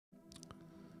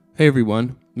Hey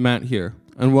everyone, Matt here,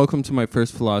 and welcome to my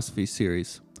first philosophy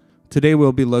series. Today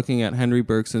we'll be looking at Henri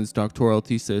Bergson's doctoral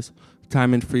thesis,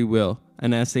 Time and Free Will,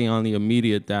 an essay on the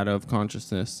immediate data of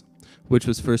consciousness, which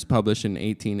was first published in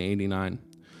 1889.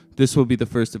 This will be the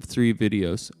first of 3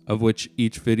 videos, of which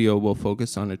each video will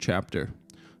focus on a chapter.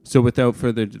 So without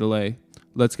further delay,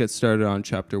 let's get started on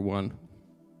chapter 1.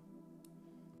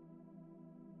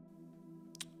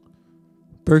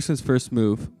 Bergson's first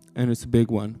move, and it's a big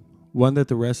one that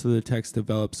the rest of the text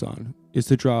develops on, is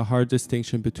to draw a hard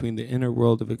distinction between the inner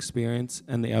world of experience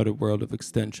and the outer world of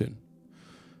extension.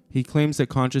 He claims that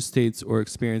conscious states or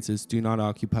experiences do not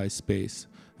occupy space,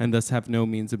 and thus have no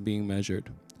means of being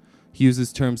measured. He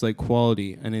uses terms like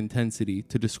quality and intensity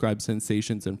to describe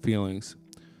sensations and feelings,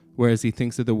 whereas he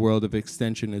thinks of the world of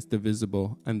extension as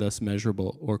divisible and thus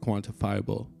measurable or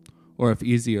quantifiable. Or if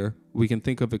easier, we can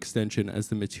think of extension as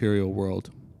the material world.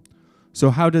 So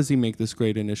how does he make this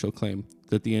great initial claim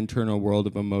that the internal world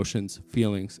of emotions,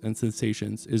 feelings, and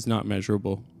sensations is not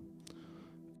measurable?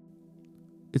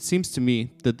 It seems to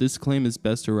me that this claim is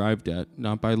best arrived at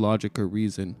not by logic or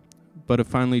reason, but a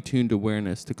finely tuned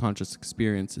awareness to conscious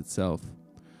experience itself.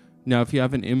 Now, if you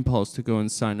have an impulse to go and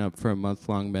sign up for a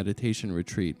month-long meditation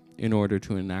retreat in order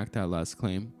to enact that last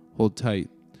claim, hold tight.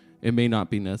 It may not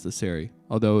be necessary,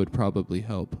 although it would probably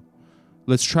help.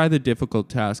 Let's try the difficult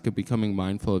task of becoming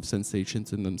mindful of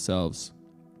sensations in themselves.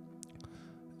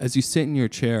 As you sit in your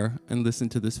chair and listen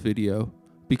to this video,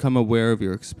 become aware of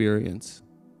your experience.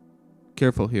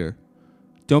 Careful here.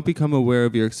 Don't become aware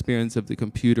of your experience of the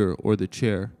computer or the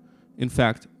chair. In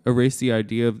fact, erase the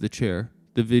idea of the chair,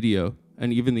 the video,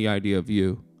 and even the idea of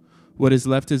you. What is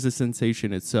left is the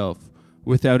sensation itself.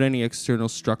 Without any external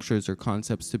structures or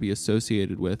concepts to be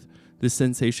associated with, this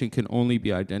sensation can only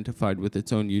be identified with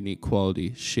its own unique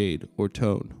quality, shade, or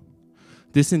tone.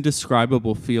 This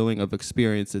indescribable feeling of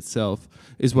experience itself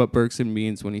is what Bergson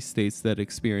means when he states that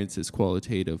experience is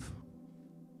qualitative.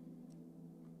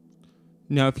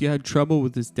 Now, if you had trouble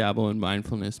with this dabble in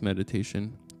mindfulness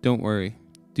meditation, don't worry.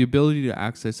 The ability to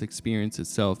access experience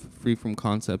itself, free from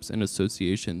concepts and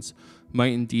associations,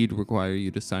 might indeed require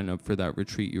you to sign up for that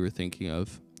retreat you were thinking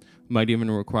of. Might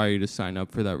even require you to sign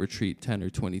up for that retreat 10 or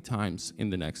 20 times in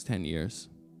the next 10 years.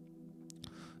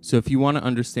 So if you want to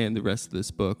understand the rest of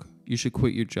this book, you should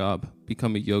quit your job,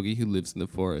 become a yogi who lives in the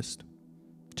forest.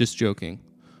 Just joking.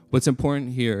 What's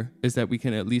important here is that we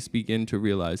can at least begin to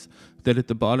realize that at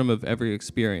the bottom of every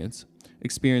experience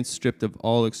stripped of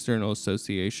all external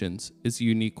associations, is a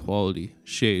unique quality,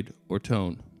 shade, or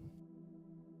tone.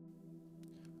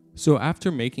 So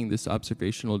after making this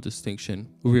observational distinction,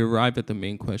 we arrive at the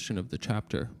main question of the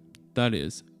chapter. That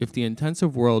is, if the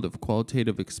intensive world of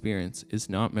qualitative experience is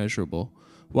not measurable,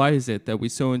 why is it that we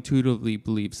so intuitively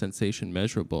believe sensation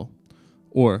measurable?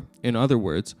 Or, in other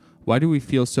words, why do we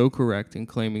feel so correct in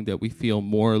claiming that we feel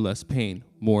more or less pain,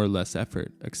 more or less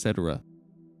effort, etc.?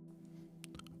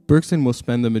 Bergson will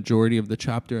spend the majority of the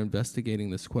chapter investigating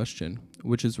this question,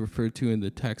 which is referred to in the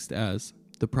text as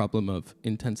the problem of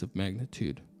intensive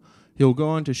magnitude. He'll go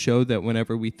on to show that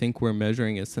whenever we think we're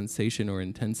measuring a sensation or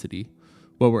intensity,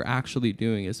 what we're actually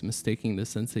doing is mistaking the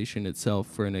sensation itself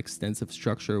for an extensive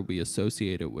structure we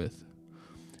associate it with.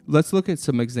 Let's look at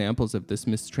some examples of this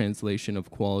mistranslation of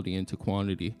quality into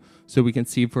quantity, so we can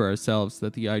see for ourselves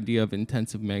that the idea of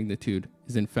intensive magnitude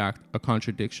is in fact a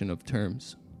contradiction of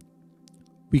terms.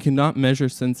 We cannot measure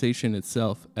sensation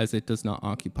itself as it does not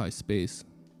occupy space.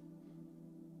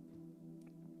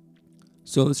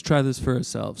 So let's try this for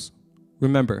ourselves.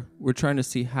 Remember, we're trying to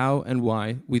see how and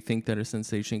why we think that a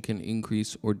sensation can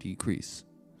increase or decrease.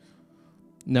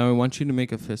 Now I want you to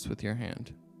make a fist with your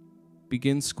hand.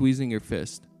 Begin squeezing your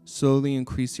fist. Slowly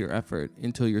increase your effort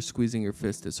until you're squeezing your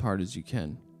fist as hard as you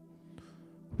can.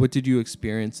 What did you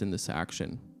experience in this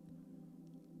action?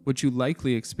 What you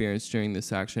likely experienced during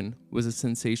this action was a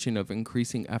sensation of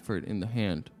increasing effort in the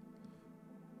hand.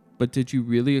 But did you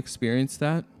really experience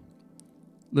that?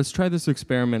 Let's try this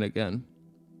experiment again.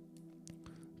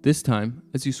 This time,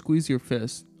 as you squeeze your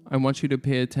fist, I want you to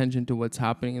pay attention to what's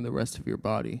happening in the rest of your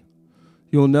body.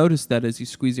 You'll notice that as you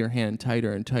squeeze your hand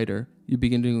tighter and tighter, you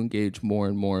begin to engage more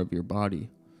and more of your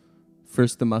body.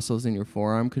 First, the muscles in your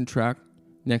forearm contract,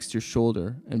 next your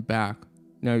shoulder and back,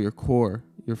 now your core,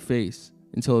 your face,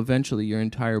 until eventually your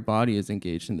entire body is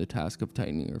engaged in the task of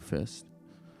tightening your fist.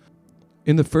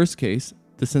 In the first case,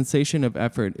 the sensation of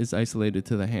effort is isolated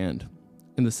to the hand.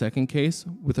 In the second case,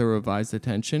 with a revised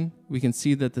attention, we can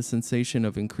see that the sensation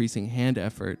of increasing hand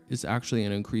effort is actually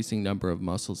an increasing number of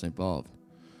muscles involved.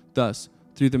 Thus,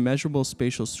 through the measurable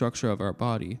spatial structure of our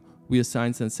body, we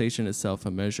assign sensation itself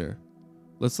a measure.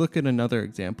 Let's look at another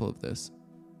example of this.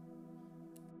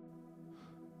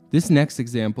 This next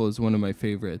example is one of my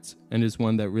favorites, and is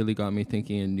one that really got me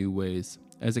thinking in new ways,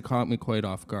 as it caught me quite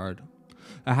off guard.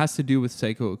 It has to do with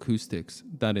psychoacoustics,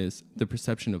 that is, the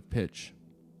perception of pitch.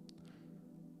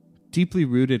 Deeply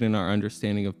rooted in our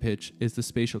understanding of pitch is the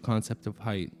spatial concept of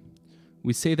height.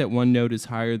 We say that one note is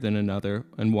higher than another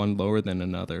and one lower than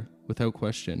another, without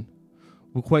question.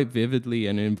 We'll quite vividly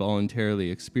and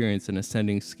involuntarily experience an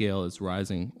ascending scale as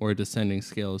rising or a descending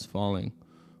scale as falling.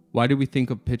 Why do we think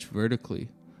of pitch vertically?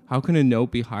 How can a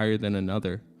note be higher than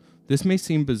another? This may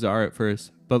seem bizarre at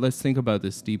first, but let's think about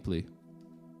this deeply.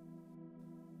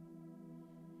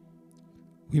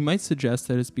 We might suggest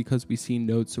that it's because we see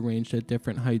notes arranged at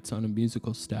different heights on a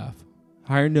musical staff.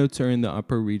 Higher notes are in the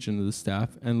upper region of the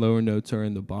staff and lower notes are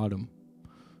in the bottom.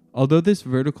 Although this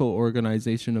vertical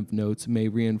organization of notes may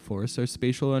reinforce our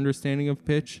spatial understanding of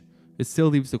pitch, it still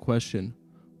leaves the question,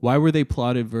 why were they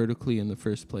plotted vertically in the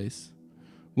first place?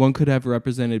 One could have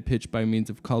represented pitch by means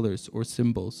of colors or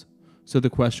symbols, so the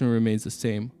question remains the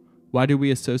same, why do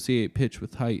we associate pitch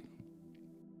with height?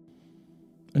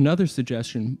 Another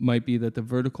suggestion might be that the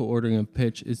vertical ordering of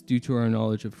pitch is due to our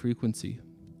knowledge of frequency.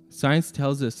 Science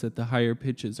tells us that the higher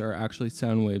pitches are actually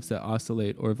sound waves that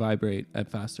oscillate or vibrate at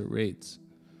faster rates.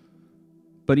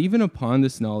 But even upon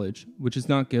this knowledge, which is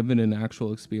not given in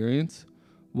actual experience,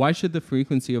 why should the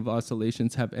frequency of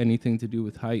oscillations have anything to do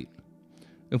with height?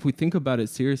 If we think about it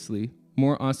seriously,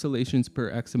 more oscillations per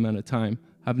X amount of time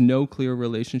have no clear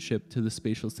relationship to the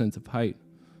spatial sense of height.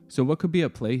 So what could be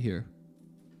at play here?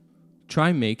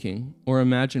 Try making, or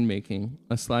imagine making,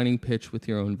 a sliding pitch with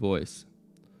your own voice.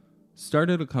 Start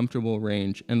at a comfortable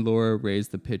range and lower or raise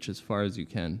the pitch as far as you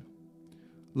can.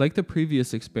 Like the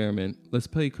previous experiment, let's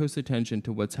pay close attention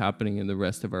to what's happening in the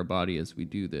rest of our body as we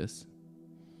do this.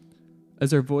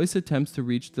 As our voice attempts to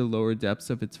reach the lower depths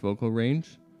of its vocal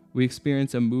range, we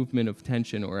experience a movement of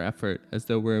tension or effort as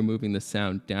though we're moving the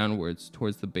sound downwards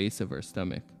towards the base of our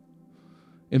stomach.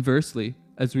 Inversely,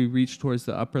 as we reach towards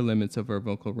the upper limits of our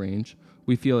vocal range,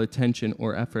 we feel a tension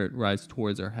or effort rise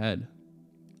towards our head.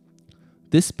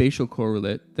 This spatial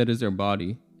correlate, that is our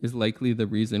body, is likely the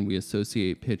reason we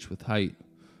associate pitch with height.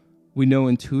 We know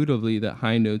intuitively that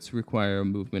high notes require a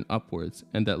movement upwards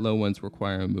and that low ones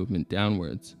require a movement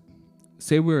downwards.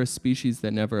 Say we're a species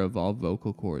that never evolved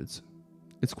vocal cords.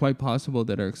 It's quite possible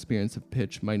that our experience of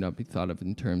pitch might not be thought of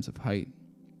in terms of height.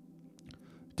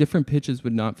 Different pitches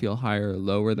would not feel higher or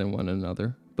lower than one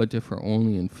another, but differ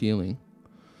only in feeling.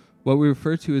 What we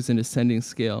refer to as an ascending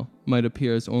scale might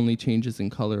appear as only changes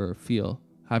in color or feel,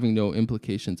 having no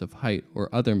implications of height or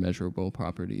other measurable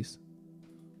properties.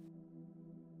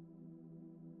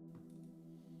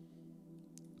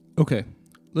 Okay,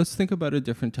 let's think about a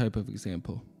different type of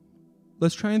example.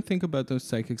 Let's try and think about those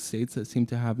psychic states that seem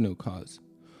to have no cause.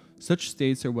 Such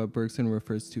states are what Bergson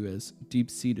refers to as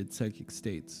deep-seated psychic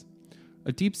states.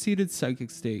 A deep-seated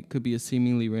psychic state could be a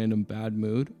seemingly random bad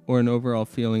mood or an overall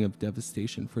feeling of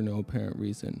devastation for no apparent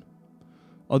reason.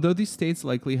 Although these states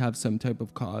likely have some type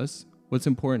of cause, what's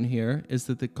important here is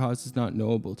that the cause is not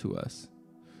knowable to us.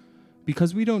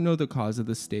 Because we don't know the cause of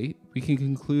the state, we can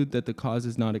conclude that the cause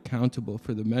is not accountable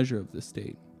for the measure of the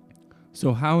state.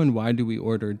 So how and why do we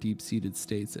order deep-seated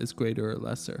states as greater or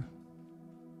lesser?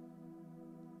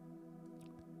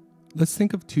 Let's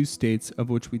think of two states of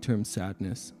which we term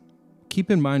sadness. Keep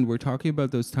in mind we're talking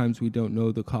about those times we don't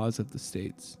know the cause of the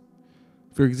states.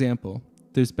 For example,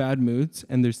 there's bad moods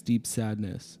and there's deep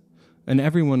sadness. And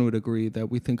everyone would agree that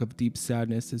we think of deep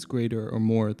sadness as greater or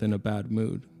more than a bad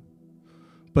mood.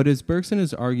 But as Bergson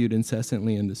has argued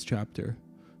incessantly in this chapter,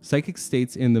 psychic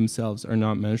states in themselves are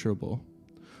not measurable.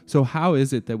 So how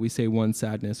is it that we say one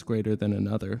sadness greater than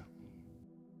another?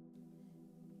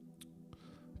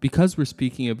 Because we're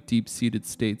speaking of deep-seated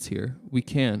states here, we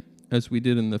can't, as we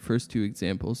did in the first two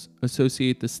examples,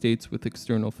 associate the states with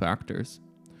external factors.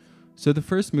 So the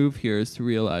first move here is to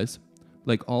realize,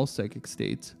 like all psychic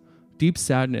states, deep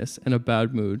sadness and a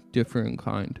bad mood differ in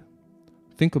kind.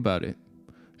 Think about it.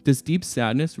 Does deep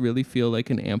sadness really feel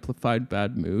like an amplified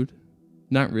bad mood?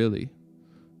 Not really.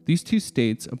 These two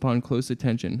states, upon close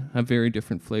attention, have very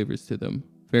different flavors to them,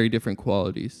 very different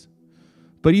qualities.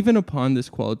 But even upon this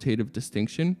qualitative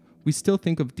distinction, we still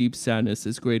think of deep sadness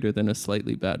as greater than a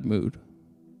slightly bad mood.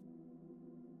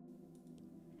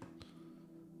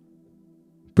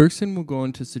 Bergson will go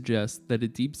on to suggest that a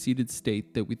deep-seated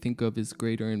state that we think of as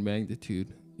greater in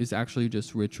magnitude is actually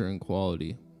just richer in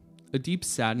quality. A deep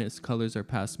sadness colors our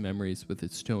past memories with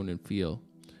its tone and feel.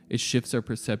 It shifts our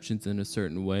perceptions in a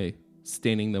certain way,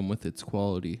 staining them with its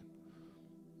quality.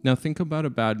 Now think about a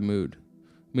bad mood.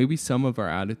 Maybe some of our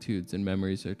attitudes and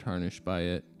memories are tarnished by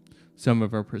it, some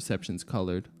of our perceptions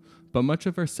colored, but much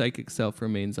of our psychic self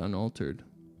remains unaltered.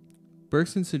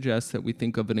 Bergson suggests that we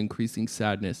think of an increasing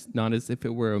sadness not as if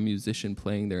it were a musician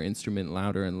playing their instrument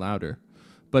louder and louder,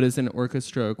 but as an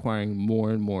orchestra acquiring more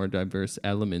and more diverse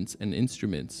elements and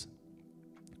instruments.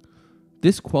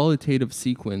 This qualitative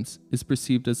sequence is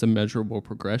perceived as a measurable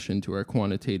progression to our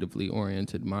quantitatively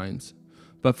oriented minds,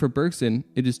 but for Bergson,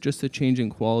 it is just a change in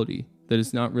quality that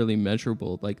is not really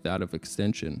measurable like that of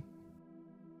extension.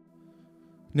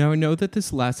 Now I know that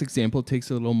this last example takes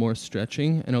a little more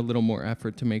stretching and a little more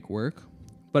effort to make work,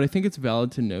 but I think it's valid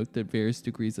to note that various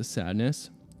degrees of sadness,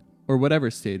 or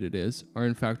whatever state it is, are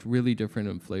in fact really different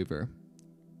in flavor.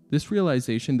 This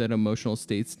realization that emotional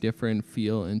states differ in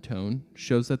feel and tone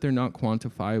shows that they're not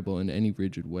quantifiable in any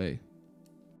rigid way.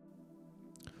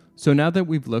 So now that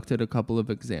we've looked at a couple of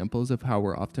examples of how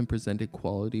we're often presented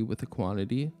quality with a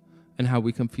quantity, and how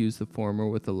we confuse the former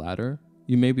with the latter,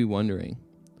 you may be wondering,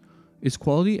 is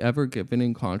quality ever given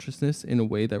in consciousness in a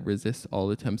way that resists all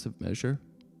attempts of measure?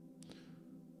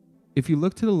 If you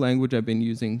look to the language I've been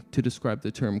using to describe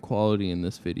the term quality in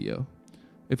this video,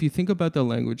 if you think about the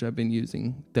language I've been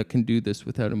using that can do this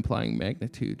without implying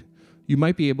magnitude, you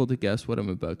might be able to guess what I'm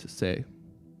about to say.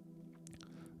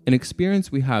 An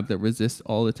experience we have that resists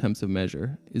all attempts of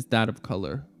measure is that of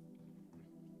color.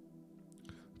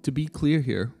 To be clear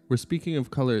here, we're speaking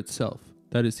of color itself,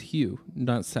 that is hue,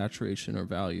 not saturation or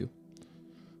value.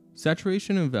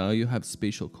 Saturation and value have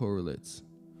spatial correlates.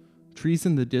 Trees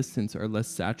in the distance are less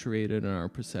saturated in our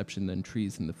perception than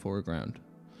trees in the foreground.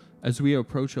 As we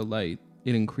approach a light,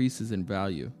 it increases in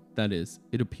value, that is,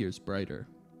 it appears brighter.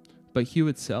 But hue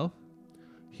itself?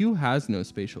 Hue has no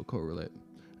spatial correlate,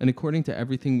 and according to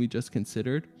everything we just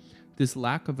considered, this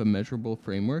lack of a measurable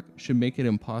framework should make it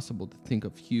impossible to think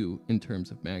of hue in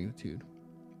terms of magnitude.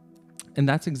 And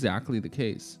that's exactly the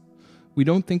case. We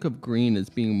don't think of green as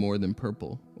being more than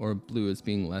purple, or blue as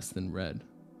being less than red.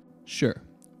 Sure,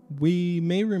 we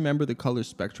may remember the color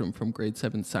spectrum from grade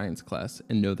 7 science class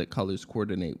and know that colors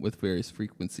coordinate with various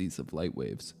frequencies of light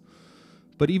waves.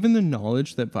 But even the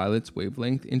knowledge that violet's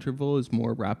wavelength interval is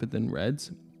more rapid than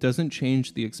red's doesn't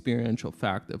change the experiential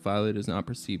fact that violet is not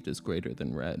perceived as greater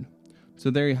than red. So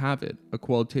there you have it, a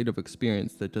qualitative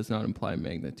experience that does not imply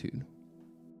magnitude.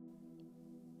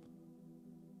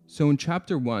 So in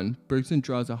chapter 1, Bergson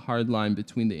draws a hard line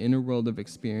between the inner world of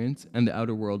experience and the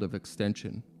outer world of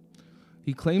extension.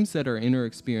 He claims that our inner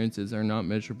experiences are not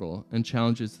measurable and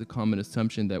challenges the common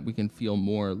assumption that we can feel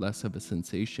more or less of a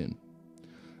sensation.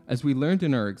 As we learned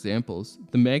in our examples,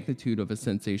 the magnitude of a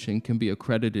sensation can be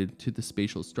accredited to the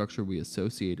spatial structure we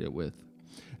associate it with.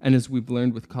 And as we've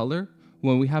learned with color,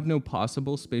 when we have no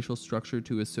possible spatial structure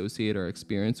to associate our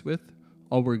experience with,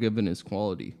 all we're given is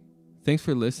quality. Thanks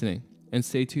for listening, and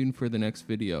stay tuned for the next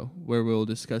video, where we will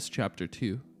discuss chapter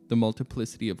 2, the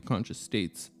multiplicity of conscious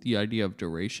states, the idea of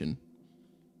duration.